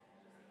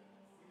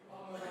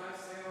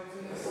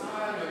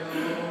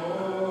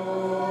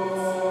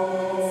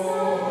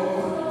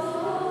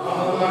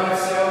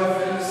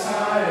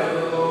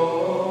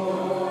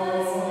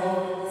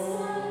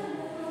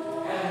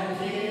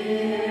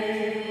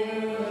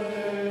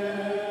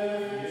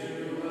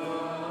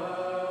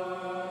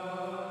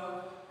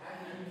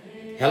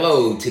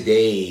Hello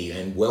today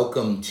and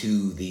welcome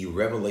to the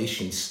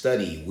Revelation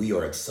study. We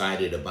are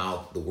excited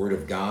about the Word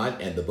of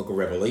God and the book of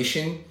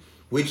Revelation,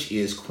 which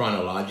is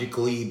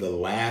chronologically the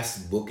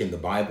last book in the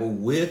Bible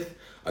with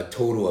a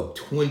total of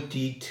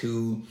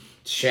 22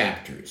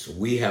 chapters.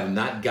 We have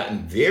not gotten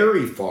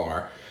very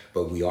far,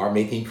 but we are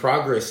making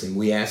progress, and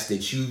we ask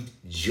that you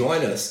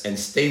join us and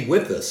stay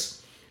with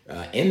us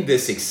in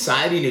this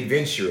exciting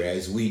adventure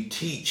as we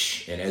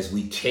teach and as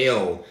we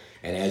tell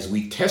and as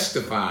we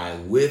testify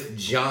with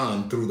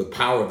John through the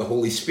power of the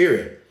Holy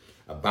Spirit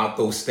about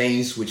those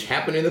things which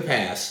happened in the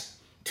past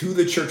to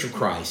the Church of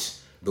Christ,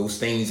 those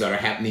things that are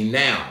happening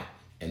now,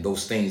 and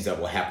those things that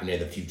will happen in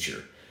the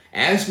future.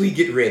 As we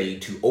get ready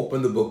to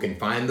open the book and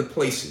find the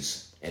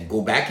places and go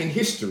back in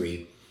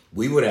history,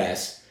 we would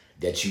ask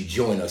that you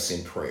join us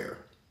in prayer.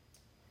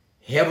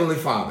 Heavenly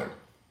Father,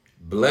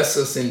 bless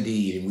us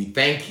indeed, and we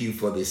thank you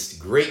for this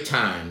great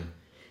time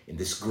and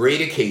this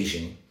great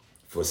occasion,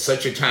 for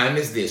such a time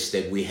as this,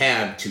 that we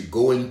have to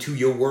go into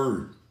your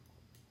word,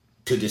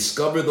 to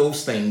discover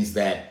those things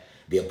that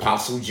the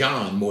Apostle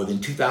John more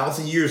than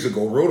 2,000 years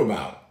ago wrote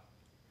about,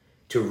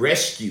 to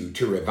rescue,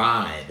 to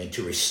revive, and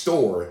to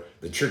restore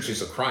the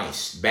churches of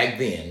Christ back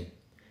then,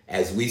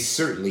 as we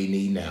certainly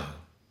need now.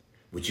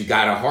 Would you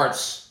guide our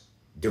hearts,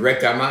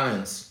 direct our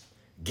minds,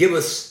 give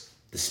us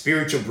the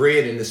spiritual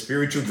bread and the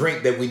spiritual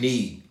drink that we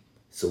need,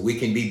 so we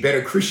can be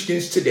better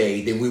Christians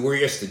today than we were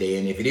yesterday,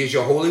 and if it is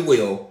your holy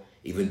will,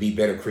 even be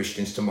better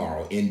Christians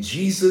tomorrow. In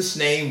Jesus'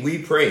 name we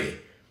pray.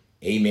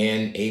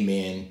 Amen,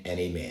 amen, and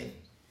amen.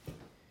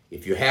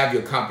 If you have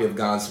your copy of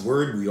God's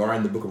Word, we are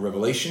in the book of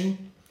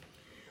Revelation.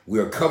 We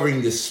are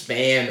covering the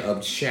span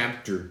of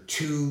chapter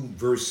 2,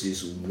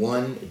 verses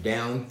 1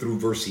 down through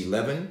verse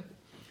 11.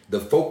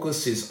 The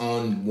focus is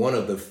on one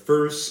of the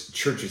first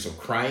churches of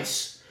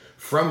Christ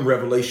from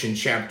Revelation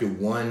chapter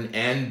 1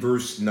 and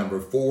verse number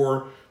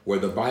 4, where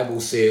the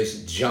Bible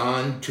says,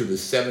 John, to the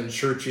 7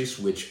 churches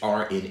which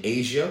are in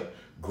Asia,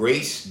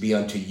 grace be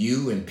unto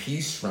you and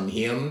peace from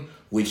him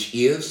which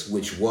is,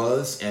 which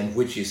was, and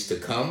which is to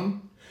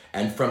come,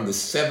 and from the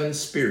 7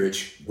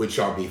 spirits which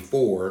are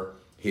before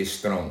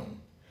his throne.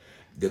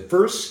 The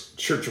first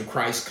Church of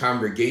Christ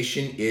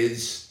congregation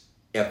is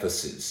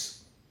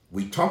Ephesus.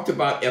 We talked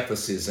about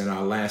Ephesus in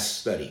our last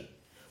study.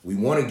 We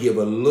want to give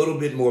a little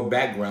bit more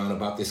background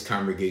about this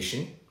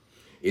congregation.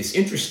 It's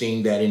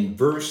interesting that in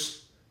verse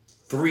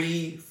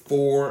 3,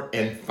 4,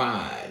 and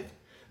 5,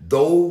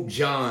 though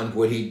John,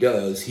 what he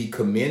does, he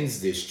commends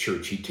this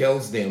church. He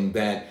tells them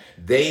that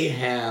they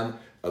have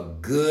a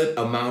good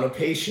amount of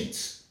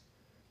patience.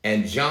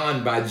 And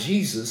John, by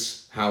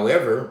Jesus,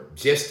 however,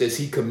 just as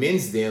he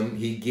commends them,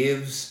 he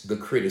gives the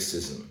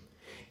criticism.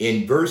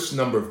 In verse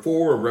number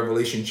 4 of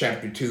Revelation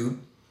chapter 2,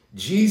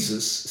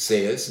 Jesus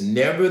says,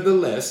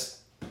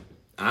 nevertheless,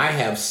 I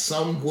have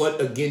somewhat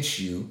against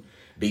you,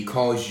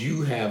 because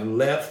you have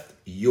left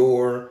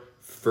your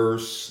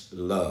first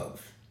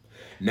love.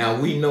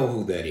 Now we know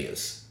who that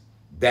is.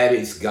 That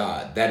is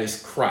God. That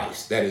is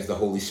Christ. That is the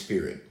Holy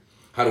Spirit.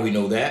 How do we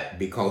know that?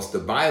 Because the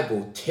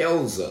Bible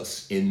tells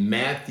us in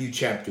Matthew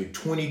chapter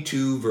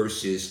 22,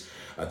 verses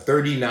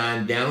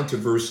 39 down to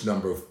verse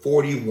number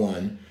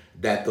 41,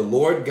 that the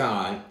Lord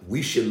God,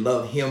 we should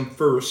love him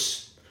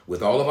first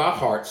with all of our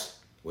hearts,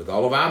 with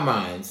all of our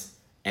minds,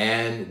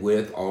 and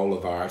with all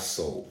of our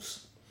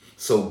souls.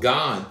 So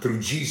God, through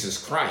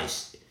Jesus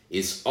Christ,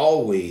 is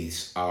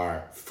always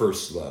our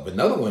first love.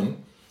 Another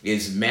one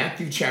is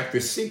Matthew chapter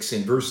 6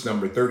 and verse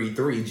number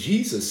 33.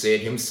 Jesus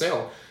said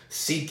himself,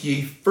 seek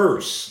ye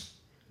first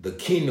the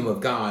kingdom of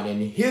God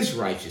and his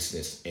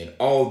righteousness, and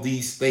all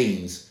these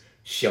things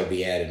shall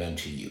be added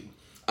unto you.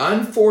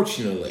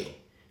 Unfortunately,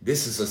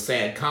 this is a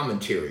sad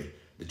commentary.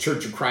 The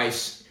Church of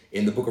Christ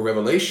in the book of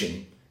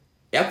Revelation,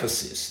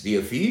 Ephesus, the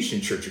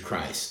Ephesian Church of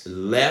Christ,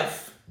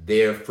 left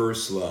their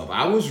first love.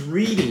 I was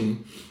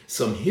reading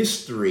some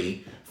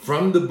history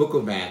from the book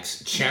of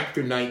Acts,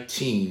 chapter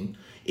 19,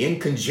 in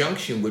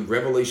conjunction with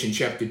Revelation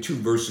chapter 2,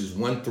 verses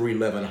 1 through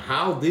 11,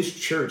 how this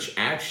church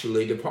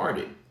actually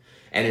departed.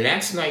 And in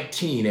Acts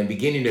 19, and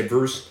beginning at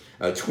verse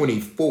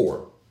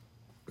 24,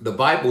 the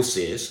Bible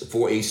says,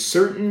 for a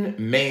certain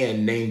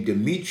man named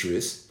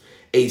Demetrius,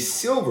 a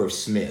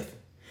silversmith,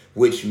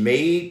 which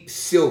made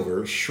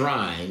silver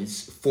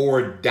shrines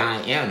for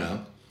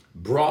Diana,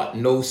 brought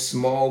no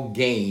small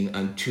gain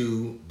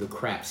unto the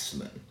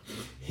craftsmen.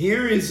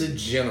 Here is a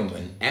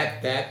gentleman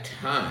at that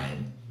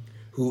time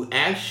who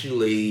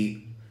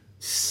actually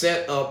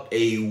set up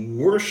a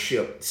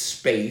worship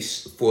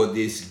space for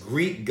this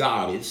Greek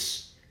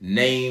goddess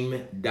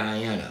named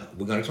Diana.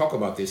 We're going to talk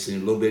about this in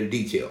a little bit of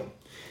detail.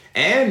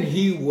 And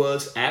he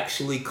was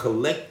actually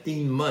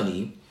collecting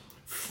money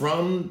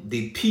from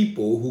the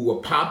people who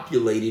were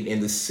populated in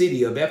the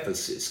city of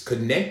Ephesus,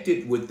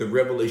 connected with the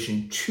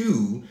Revelation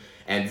 2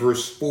 and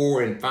verse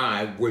 4 and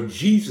 5, where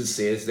Jesus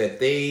says that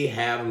they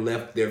have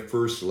left their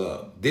first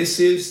love. This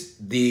is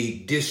the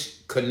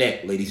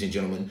disconnect, ladies and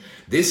gentlemen.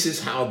 This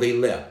is how they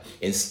left.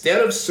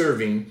 Instead of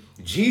serving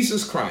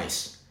Jesus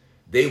Christ,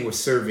 they were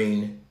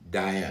serving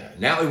Diana.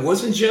 Now, it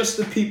wasn't just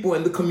the people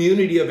in the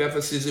community of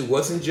Ephesus. It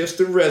wasn't just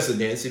the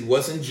residents. It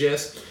wasn't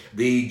just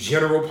the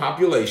general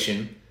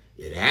population.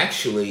 It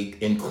actually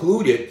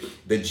included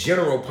the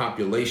general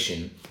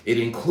population. It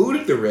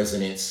included the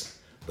residents,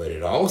 but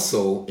it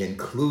also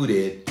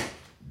included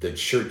the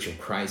Church of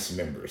Christ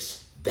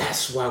members.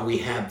 That's why we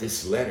have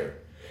this letter.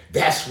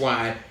 That's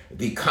why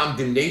the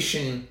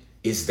condemnation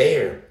is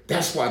there.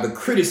 That's why the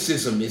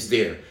criticism is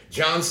there.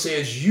 John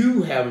says,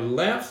 you have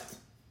left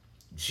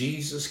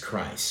Jesus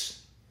Christ.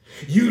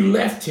 You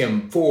left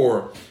him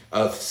for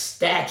a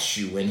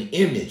statue, an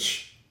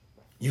image.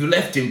 You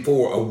left him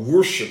for a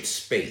worship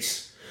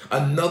space,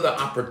 another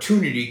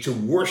opportunity to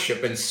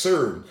worship and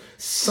serve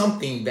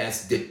something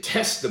that's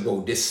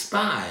detestable,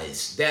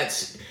 despised,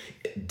 that's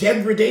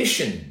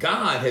degradation.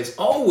 God has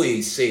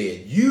always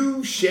said,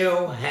 you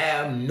shall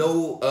have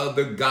no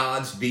other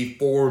gods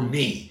before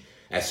me.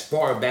 As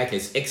far back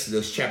as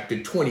Exodus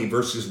chapter 20,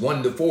 verses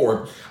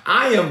 1-4,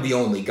 I am the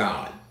only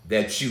God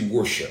that you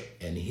worship.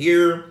 And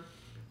here,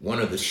 one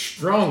of the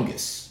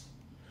strongest,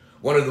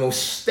 one of the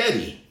most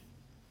steady,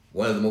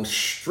 one of the most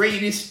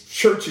straightest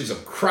churches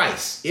of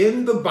Christ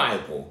in the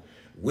Bible,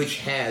 which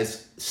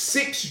has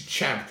 6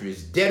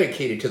 chapters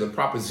dedicated to the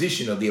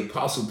proposition of the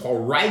Apostle Paul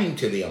writing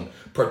to them,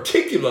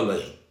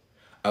 particularly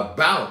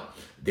about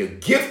their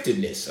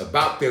giftedness,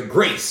 about their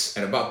grace,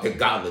 and about their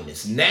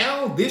godliness.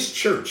 Now this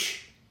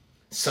church,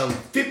 some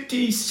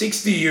 50,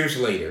 60 years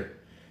later,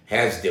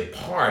 has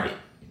departed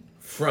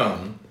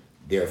from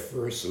their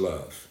first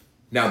love.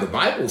 Now the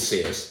Bible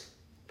says,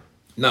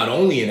 not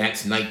only in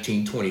Acts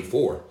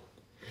 19:24,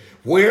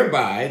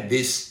 whereby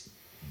this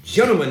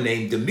gentleman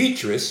named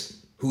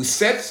Demetrius, who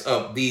sets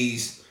up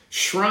these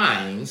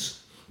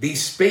shrines,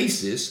 these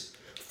spaces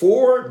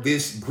for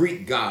this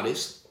Greek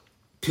goddess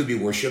to be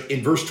worshiped.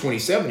 In verse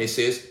 27, it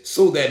says,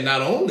 so that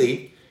not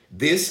only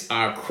this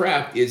our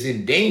craft is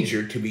in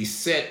danger to be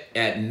set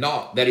at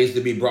naught, that is to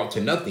be brought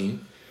to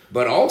nothing,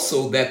 but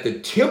also that the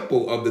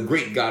temple of the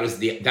Greek goddess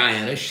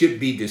Diana should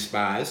be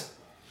despised,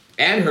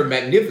 and her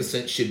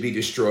magnificence should be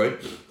destroyed,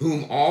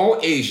 whom all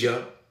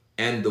Asia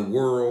and the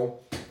world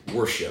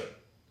worship.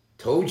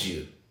 Told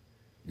you,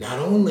 not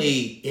only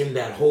in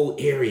that whole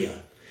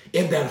area,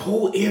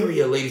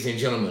 ladies and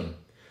gentlemen,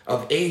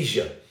 of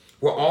Asia,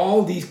 where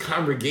all these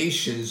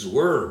congregations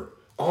were,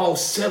 all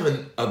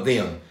 7 of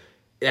them,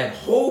 that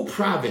whole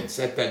province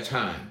at that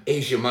time,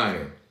 Asia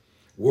Minor,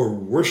 were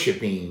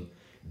worshiping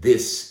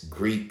this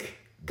Greek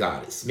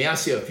goddess. May I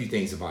say a few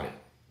things about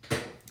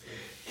it?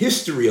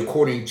 History,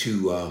 according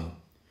to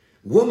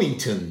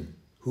Wilmington,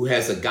 who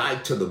has a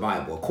guide to the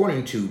Bible,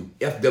 according to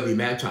F.W.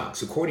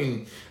 Mattox,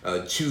 according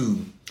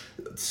to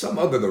some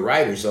other the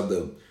writers of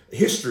the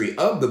history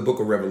of the book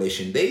of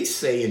Revelation, they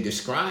say and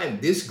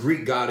describe this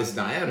Greek goddess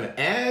Diana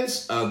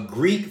as a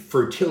Greek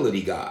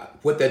fertility god.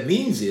 What that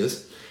means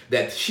is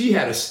that she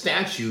had a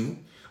statue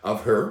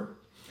of her.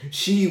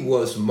 She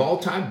was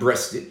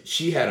multi-breasted.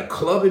 She had a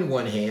club in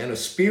one hand, a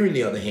spear in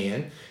the other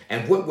hand.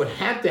 And what would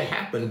have to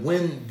happen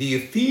when the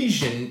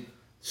Ephesian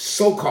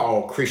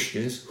so-called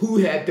Christians who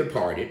had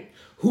departed,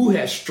 who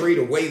had strayed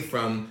away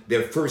from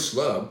their first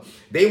love,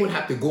 they would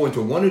have to go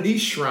into one of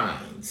these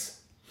shrines.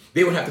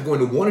 They would have to go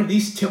into one of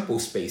these temple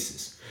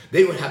spaces.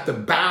 They would have to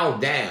bow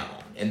down,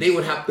 and they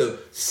would have to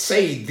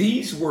say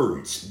these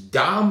words,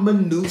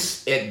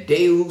 Dominus et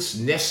Deus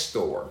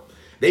Nestor.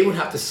 They would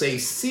have to say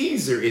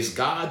Caesar is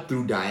God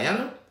through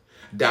Diana.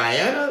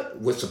 Diana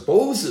was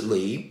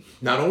supposedly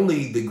not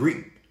only the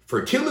Greek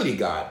fertility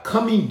god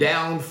coming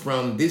down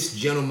from this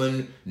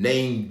gentleman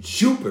named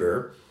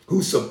Jupiter,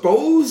 who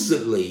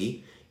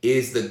supposedly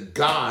is the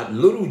god,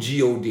 little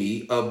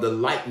God, of the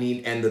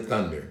lightning and the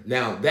thunder.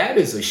 Now, that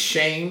is a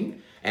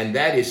shame, and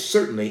that is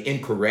certainly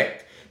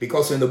incorrect,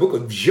 because in the book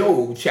of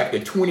Job, chapter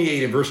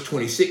 28 and verse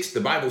 26,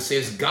 the Bible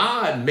says,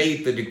 God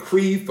made the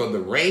decree for the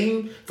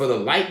rain, for the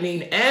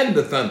lightning, and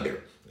the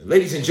thunder.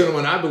 Ladies and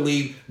gentlemen, I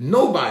believe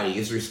nobody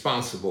is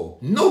responsible.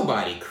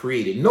 Nobody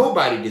created,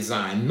 nobody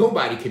designed,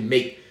 nobody can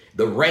make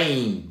the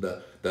rain,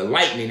 the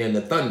lightning, and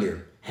the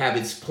thunder have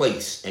its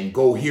place and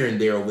go here and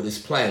there over this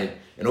planet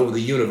and over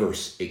the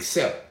universe,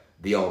 except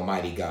the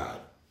Almighty God.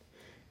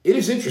 It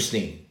is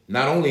interesting,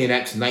 not only in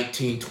Acts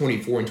 19,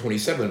 24 and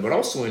 27, but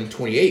also in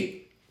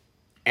 28.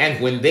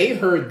 And when they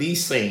heard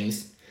these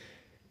things,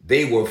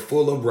 they were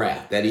full of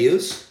wrath. That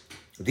is,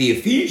 the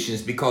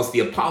Ephesians, because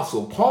the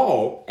Apostle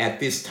Paul, at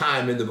this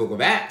time in the book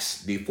of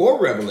Acts,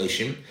 before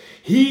Revelation,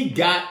 he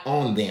got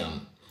on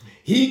them.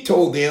 He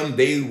told them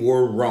they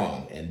were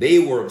wrong, and they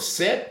were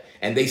upset,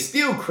 and they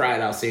still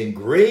cried out, saying,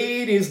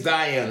 great is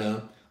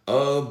Diana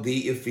of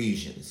the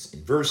Ephesians.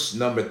 In verse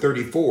number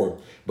 34,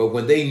 but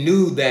when they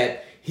knew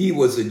that he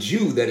was a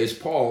Jew, that is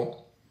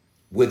Paul,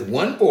 with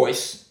one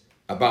voice,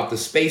 about the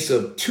space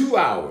of 2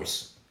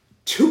 hours,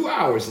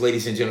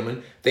 ladies and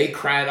gentlemen, they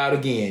cried out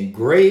again,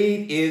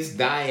 great is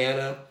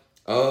Diana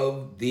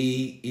of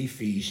the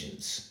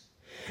Ephesians.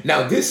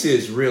 Now, this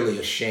is really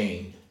a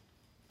shame.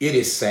 It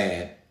is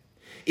sad.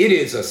 It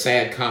is a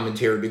sad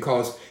commentary,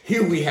 because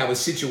here we have a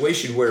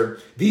situation where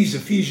these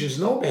Ephesians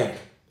know better.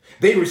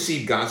 They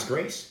received God's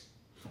grace.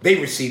 They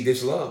received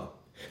his love.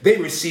 They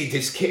received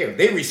his care.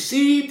 They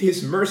received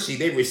his mercy.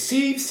 They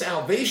received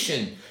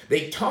salvation.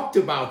 They talked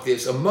about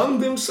this among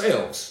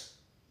themselves.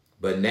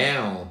 But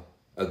now,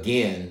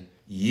 again,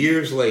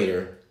 years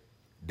later,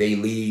 they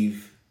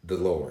leave the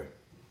Lord.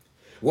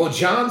 Well,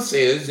 John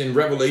says in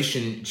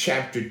Revelation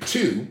chapter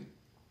 2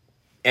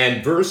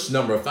 and verse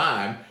number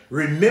 5,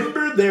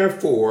 remember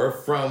therefore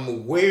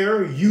from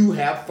where you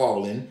have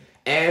fallen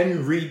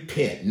and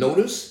repent.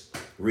 Notice,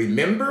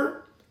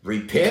 remember,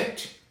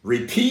 repent,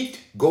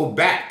 repeat, go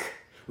back.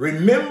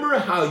 Remember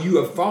how you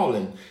have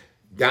fallen.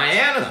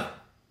 Diana,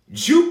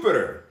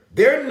 Jupiter,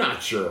 they're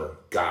not your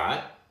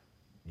God.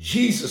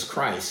 Jesus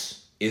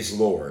Christ is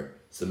Lord.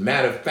 As a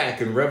matter of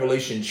fact, in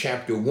Revelation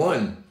chapter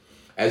 1,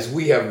 as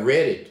we have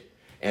read it,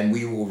 and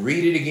we will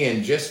read it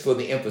again just for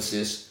the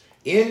emphasis,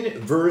 in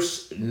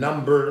verse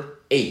number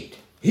 8,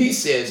 he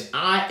says,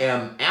 I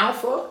am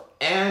Alpha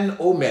and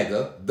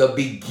Omega, the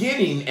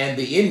beginning and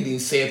the ending,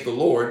 saith the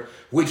Lord,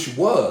 which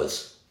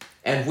was,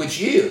 and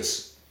which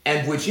is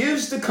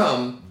to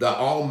come, the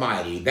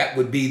Almighty. That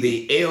would be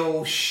the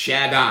El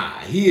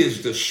Shaddai. He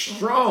is the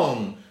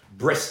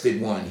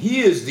strong-breasted one.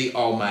 He is the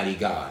Almighty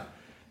God.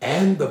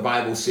 And the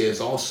Bible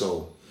says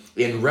also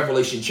in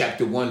Revelation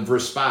chapter 1,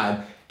 verse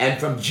 5, and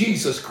from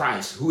Jesus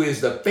Christ, who is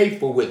the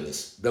faithful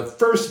witness, the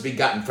first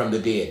begotten from the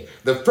dead,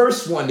 the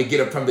first one to get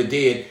up from the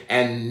dead,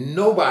 and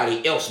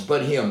nobody else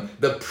but him,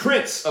 the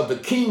prince of the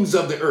kings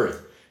of the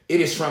earth.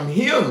 It is from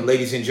him,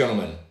 ladies and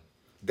gentlemen,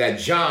 that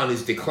John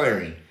is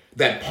declaring,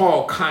 that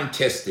Paul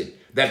contested,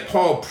 that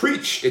Paul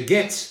preached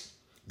against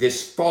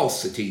this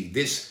falsity,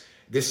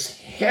 this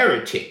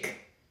heretic,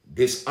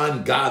 this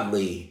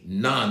ungodly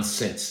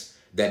nonsense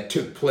that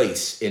took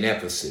place in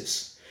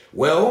Ephesus.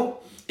 Well,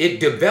 it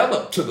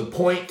developed to the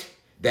point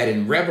that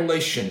in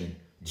Revelation,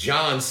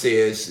 John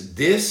says,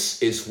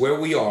 this is where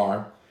we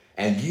are,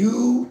 and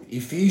you,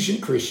 Ephesian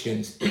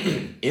Christians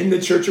in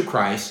the Church of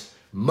Christ,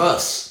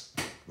 must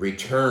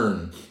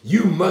return.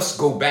 You must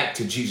go back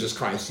to Jesus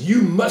Christ.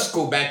 You must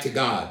go back to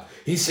God.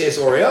 He says,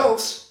 or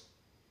else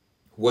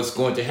what's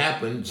going to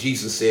happen,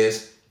 Jesus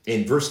says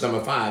in verse number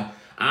 5,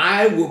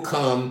 I will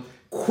come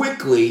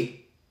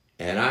quickly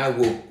and I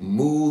will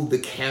move the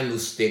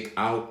candlestick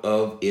out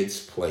of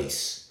its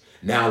place.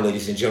 Now,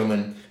 ladies and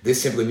gentlemen,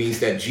 this simply means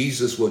that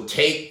Jesus will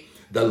take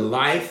the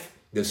life,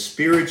 the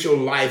spiritual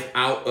life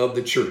out of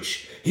the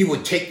church. He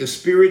would take the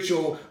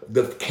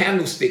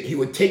candlestick, he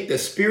would take the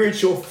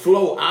spiritual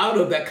flow out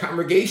of that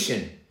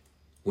congregation.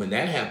 When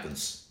that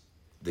happens,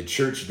 the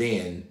church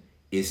then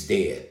is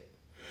dead.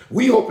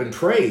 We hope and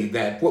pray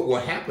that what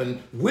will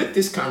happen with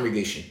this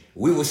congregation,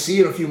 we will see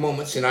in a few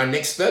moments in our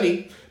next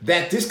study,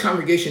 that this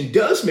congregation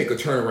does make a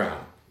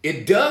turnaround.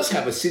 It does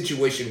have a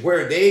situation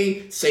where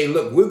they say,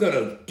 look, we're going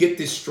to get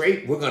this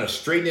straight. We're going to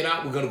straighten it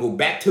out. We're going to go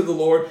back to the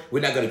Lord.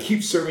 We're not going to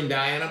keep serving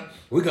Diana.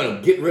 We're going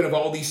to get rid of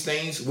all these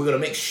things. We're going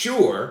to make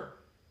sure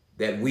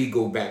that we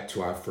go back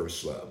to our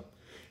first love.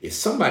 If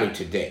somebody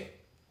today,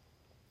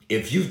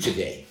 if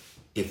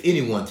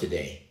anyone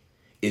today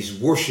is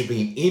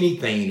worshiping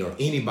anything or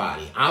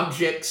anybody,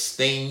 objects,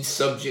 things,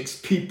 subjects,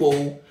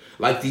 people,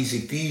 like these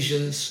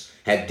Ephesians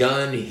had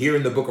done here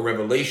in the book of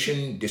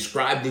Revelation,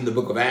 described in the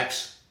book of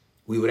Acts,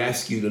 we would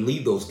ask you to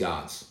leave those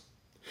gods.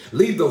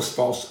 Leave those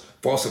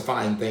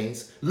falsifying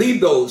things. Leave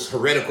those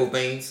heretical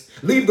things.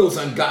 Leave those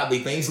ungodly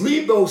things.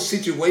 Leave those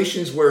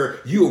situations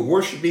where you are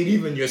worshiping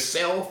even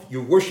yourself.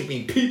 You're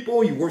worshiping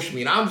people. You're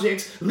worshiping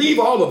objects. Leave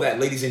all of that,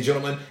 ladies and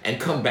gentlemen, and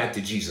come back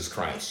to Jesus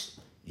Christ.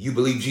 You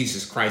believe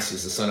Jesus Christ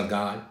is the Son of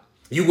God?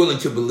 You willing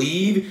to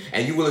believe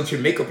and you willing to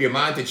make up your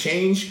mind to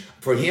change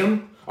for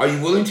him? Are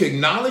you willing to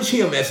acknowledge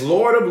him as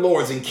Lord of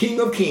Lords and King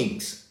of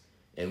Kings?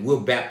 And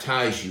we'll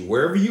baptize you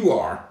wherever you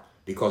are,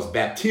 because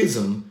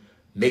baptism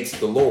makes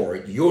the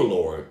Lord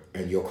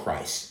and your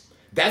Christ.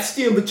 That's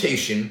the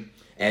invitation.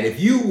 And if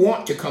you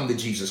want to come to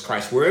Jesus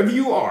Christ, wherever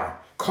you are,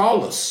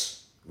 call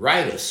us,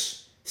 write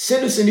us,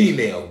 send us an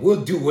email. We'll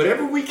do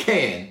whatever we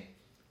can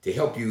to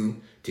help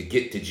you to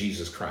get to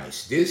Jesus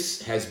Christ.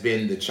 This has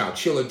been the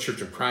Chowchilla Church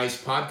of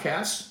Christ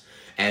podcast,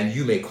 and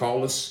you may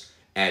call us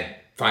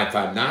at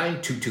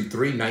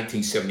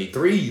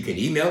 559-223-1973. You can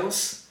email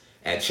us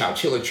at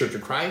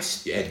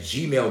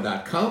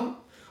chowchillachurchofchrist@gmail.com.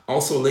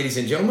 Also, ladies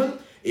and gentlemen,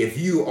 if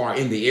you are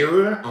in the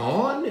area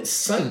on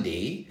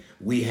Sunday,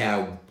 we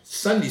have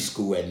Sunday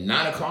school at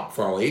 9 o'clock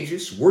for all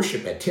ages,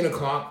 worship at 10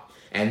 o'clock,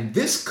 and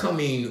this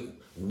coming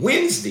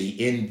Wednesday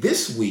in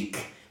this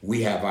week,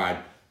 we have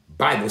our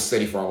Bible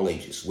study for all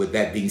ages. With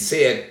that being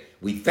said,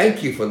 we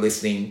thank you for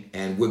listening,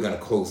 and we're going to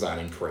close out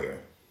in prayer.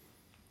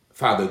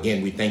 Father,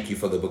 again, we thank you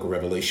for the book of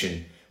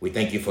Revelation. We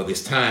thank you for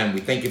this time. We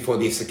thank you for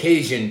this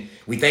occasion.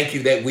 We thank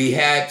you that we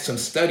had some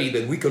study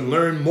that we can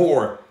learn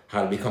more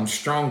how to become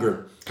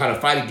stronger, how to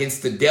fight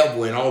against the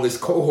devil and all his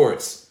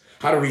cohorts,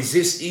 how to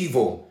resist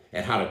evil,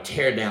 and how to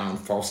tear down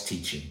false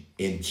teaching.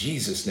 In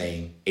Jesus'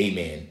 name,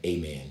 amen,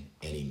 amen,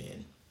 and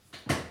amen.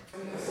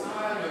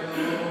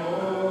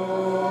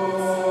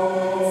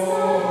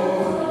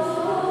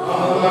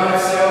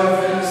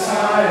 Myself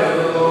inside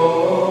of the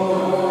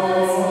Lord,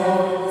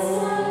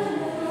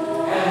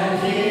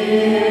 and He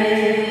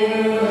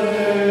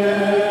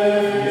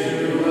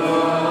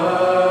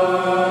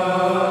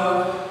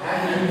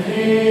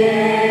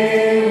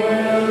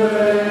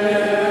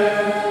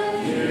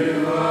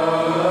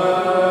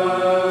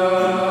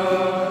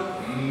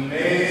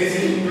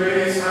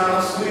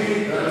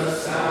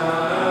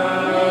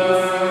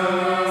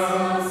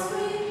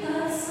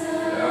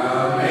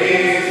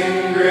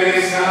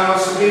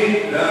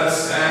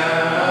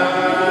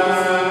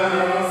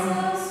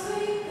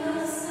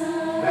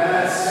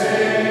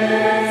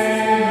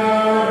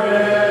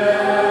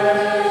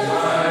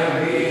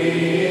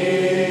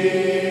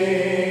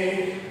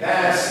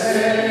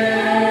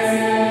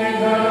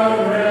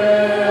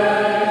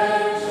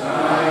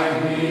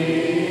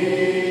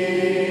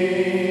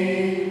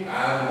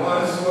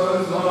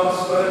was on